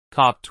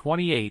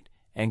COP28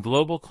 and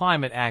Global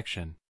Climate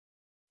Action.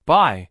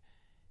 By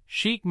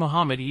Sheikh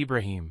Mohammed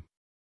Ibrahim.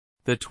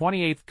 The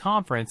 28th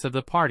Conference of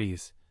the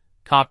Parties,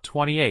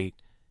 COP28,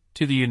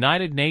 to the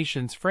United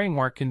Nations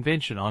Framework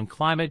Convention on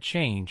Climate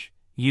Change,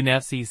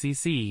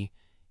 UNFCCC,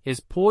 is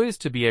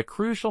poised to be a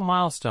crucial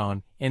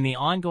milestone in the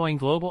ongoing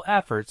global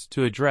efforts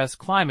to address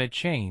climate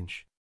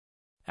change.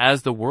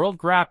 As the world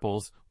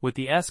grapples with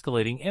the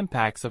escalating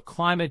impacts of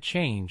climate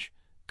change,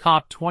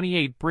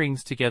 COP28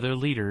 brings together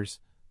leaders,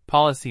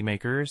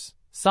 policymakers,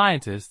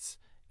 scientists,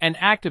 and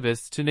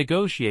activists to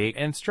negotiate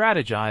and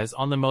strategize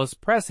on the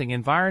most pressing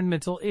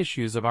environmental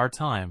issues of our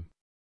time.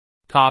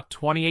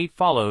 COP28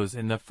 follows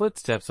in the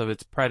footsteps of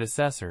its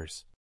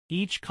predecessors,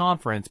 each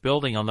conference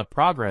building on the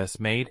progress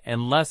made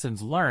and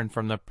lessons learned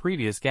from the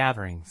previous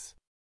gatherings.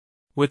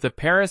 With the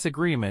Paris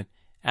Agreement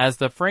as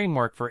the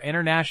framework for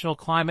international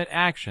climate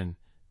action,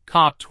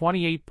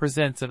 COP28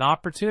 presents an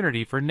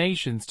opportunity for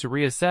nations to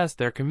reassess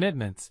their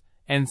commitments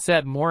and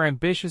set more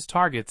ambitious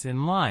targets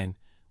in line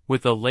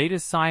with the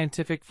latest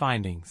scientific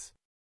findings.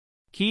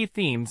 Key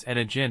themes and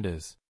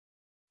agendas.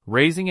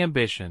 Raising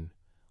ambition.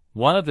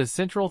 One of the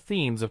central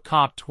themes of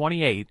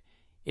COP28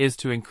 is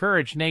to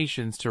encourage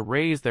nations to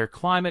raise their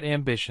climate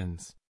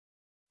ambitions.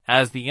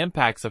 As the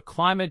impacts of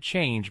climate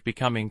change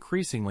become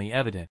increasingly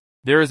evident,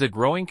 there is a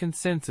growing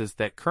consensus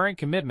that current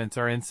commitments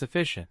are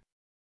insufficient.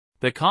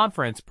 The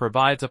conference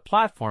provides a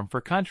platform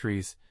for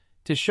countries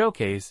to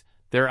showcase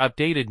their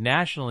updated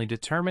nationally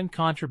determined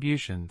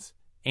contributions,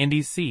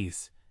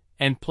 NDCs,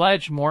 and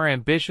pledge more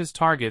ambitious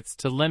targets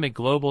to limit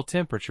global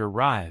temperature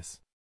rise.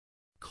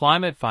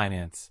 Climate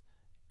finance.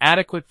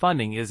 Adequate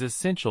funding is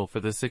essential for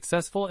the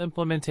successful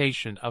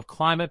implementation of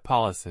climate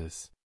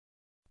policies.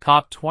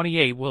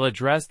 COP28 will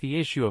address the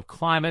issue of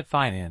climate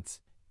finance,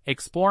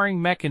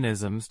 exploring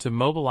mechanisms to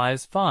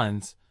mobilize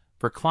funds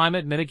for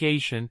climate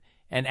mitigation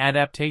and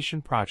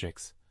adaptation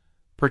projects,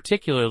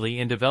 particularly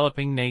in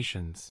developing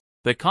nations.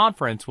 The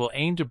conference will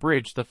aim to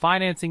bridge the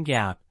financing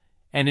gap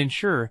and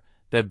ensure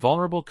that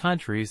vulnerable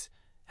countries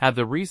have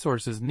the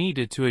resources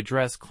needed to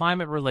address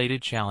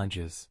climate-related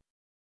challenges.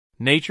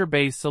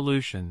 Nature-based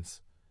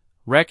solutions.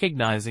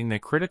 Recognizing the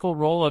critical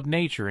role of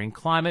nature in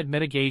climate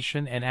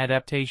mitigation and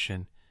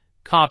adaptation,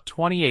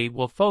 COP28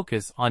 will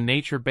focus on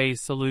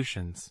nature-based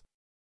solutions.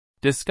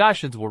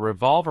 Discussions will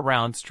revolve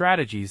around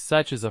strategies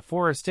such as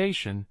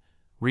afforestation,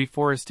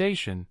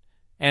 reforestation,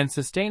 and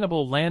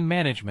sustainable land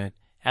management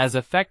as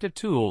effective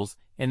tools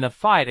in the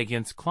fight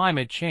against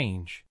climate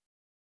change.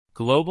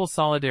 Global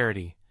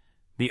solidarity.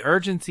 The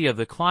urgency of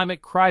the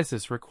climate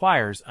crisis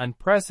requires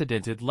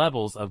unprecedented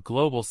levels of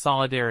global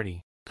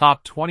solidarity.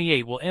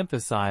 COP28 will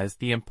emphasize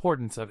the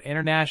importance of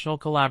international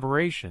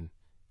collaboration,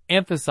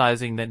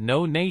 emphasizing that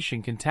no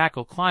nation can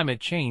tackle climate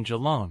change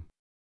alone.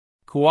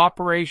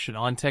 Cooperation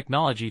on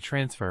technology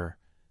transfer,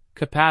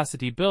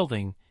 capacity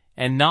building,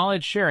 and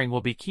knowledge sharing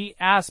will be key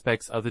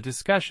aspects of the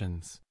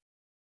discussions.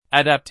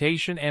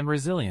 Adaptation and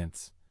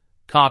resilience.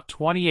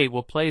 COP28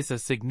 will place a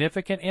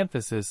significant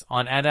emphasis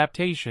on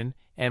adaptation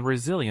and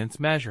resilience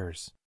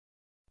measures.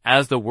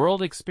 As the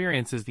world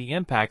experiences the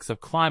impacts of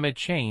climate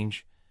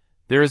change,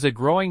 there is a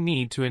growing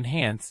need to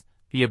enhance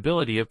the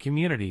ability of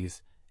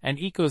communities and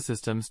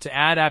ecosystems to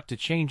adapt to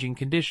changing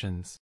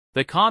conditions.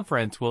 The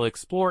conference will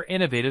explore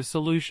innovative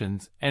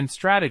solutions and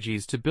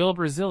strategies to build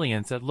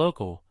resilience at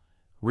local,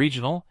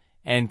 regional,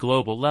 and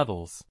global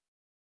levels.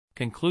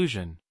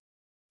 Conclusion.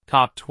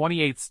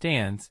 COP28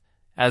 stands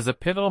as a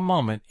pivotal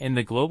moment in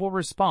the global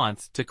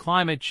response to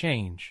climate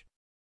change.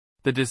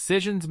 The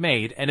decisions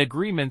made and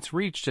agreements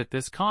reached at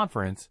this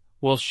conference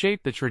will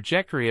shape the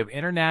trajectory of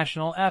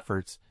international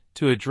efforts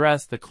to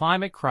address the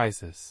climate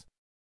crisis.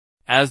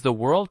 As the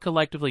world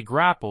collectively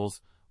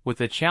grapples with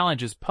the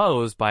challenges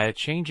posed by a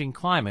changing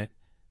climate,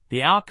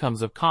 the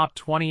outcomes of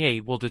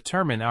COP28 will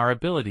determine our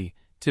ability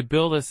to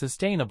build a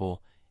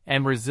sustainable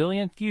and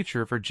resilient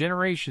future for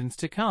generations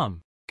to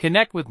come.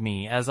 Connect with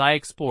me as I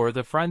explore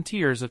the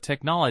frontiers of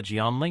technology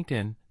on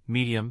LinkedIn,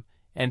 Medium,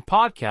 and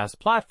podcast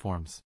platforms.